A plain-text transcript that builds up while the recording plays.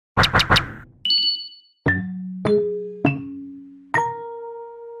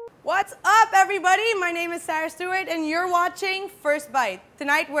everybody, my name is Sarah Stewart and you're watching First Bite.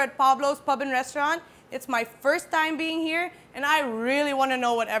 Tonight we're at Pablo's Pub and Restaurant. It's my first time being here and I really want to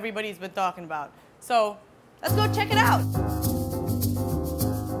know what everybody's been talking about. So let's go check it out.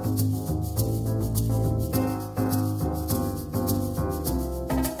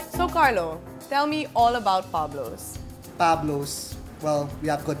 So Carlo, tell me all about Pablo's. Pablo's, well, we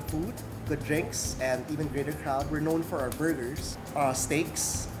have good food, good drinks, and even greater crowd. We're known for our burgers, our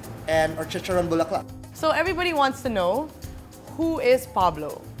steaks, and our chicharon bulaklak. So everybody wants to know, who is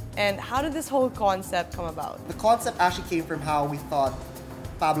Pablo? And how did this whole concept come about? The concept actually came from how we thought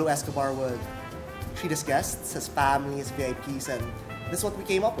Pablo Escobar would treat his guests, his family, his VIPs, and this is what we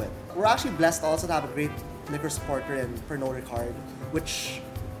came up with. We're actually blessed also to have a great liquor supporter in Pernod Ricard, which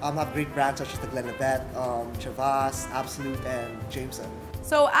have great brands such as the Glenlivet, Chavas, Absolute, and Jameson.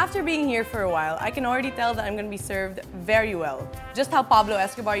 So after being here for a while, I can already tell that I'm going to be served very well. Just how Pablo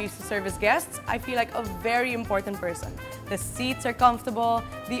Escobar used to serve his guests, I feel like a very important person. The seats are comfortable,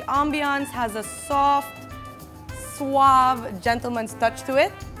 the ambiance has a soft, suave, gentleman's touch to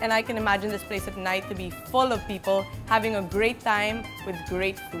it, and I can imagine this place at night to be full of people having a great time with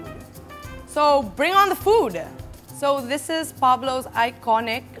great food. So bring on the food! So this is Pablo's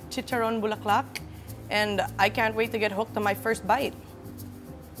iconic chicharon bulaklak, and I can't wait to get hooked on my first bite.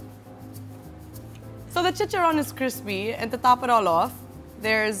 So the chicharon is crispy, and to top it all off,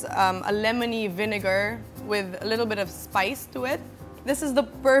 there's a lemony vinegar with a little bit of spice to it. This is the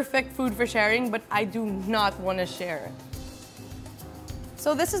perfect food for sharing, but I do not want to share.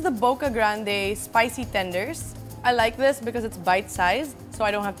 So this is the Boca Grande spicy tenders. I like this because it's bite-sized, so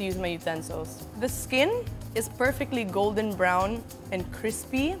I don't have to use my utensils. The skin is perfectly golden brown and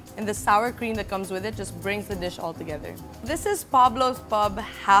crispy, and the sour cream that comes with it just brings the dish all together. This is Pablo's Pub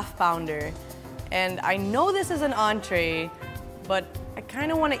Half Pounder, and I know this is an entree, but I kind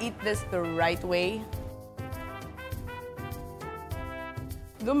of want to eat this the right way.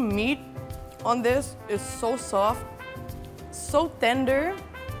 The meat on this is so soft, so tender,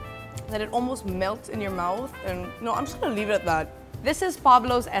 that it almost melts in your mouth, and no, I'm just gonna leave it at that. This is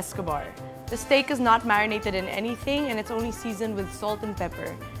Pablo's Escobar. The steak is not marinated in anything and it's only seasoned with salt and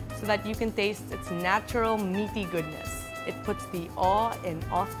pepper so that you can taste its natural meaty goodness. It puts the awe in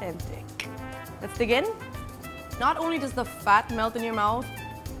authentic. Let's dig in. Not only does the fat melt in your mouth,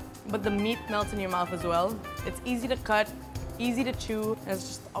 but the meat melts in your mouth as well. It's easy to cut, easy to chew, and it's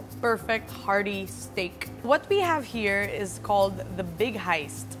just a perfect hearty steak. What we have here is called the Big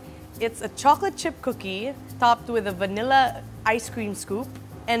Heist. It's a chocolate chip cookie topped with a vanilla ice cream scoop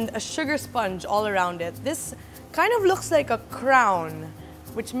and a sugar sponge all around it. This kind of looks like a crown,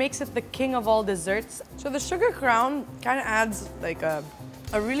 which makes it the king of all desserts. So the sugar crown kind of adds like a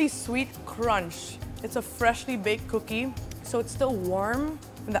really sweet crunch. It's a freshly baked cookie, so it's still warm,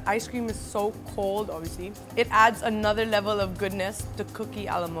 and the ice cream is so cold, obviously. It adds another level of goodness to cookie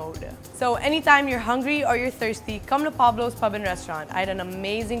a la mode. So anytime you're hungry or you're thirsty, come to Pablo's Pub and Restaurant. I had an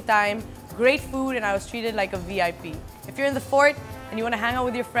amazing time, great food, and I was treated like a VIP. If you're in the fort and you want to hang out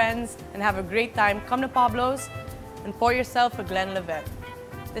with your friends and have a great time, come to Pablo's and pour yourself a Glenlivet.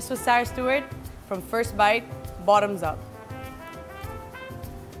 This was Sarah Stewart from First Bite, bottoms up.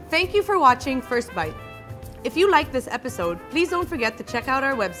 Thank you for watching First Bite. If you liked this episode, please don't forget to check out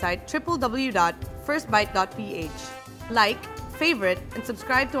our website, www.firstbite.ph. Like, favorite, and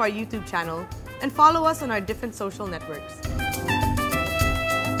subscribe to our YouTube channel, and follow us on our different social networks.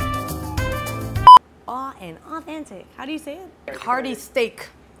 Awe and authentic. How do you say it? Hearty steak.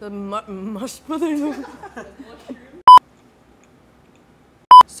 The mashed potato.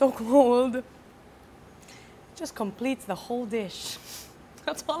 So cold. Just completes the whole dish.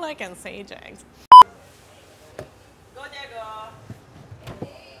 That's all I can say, Jags. Go, Diego!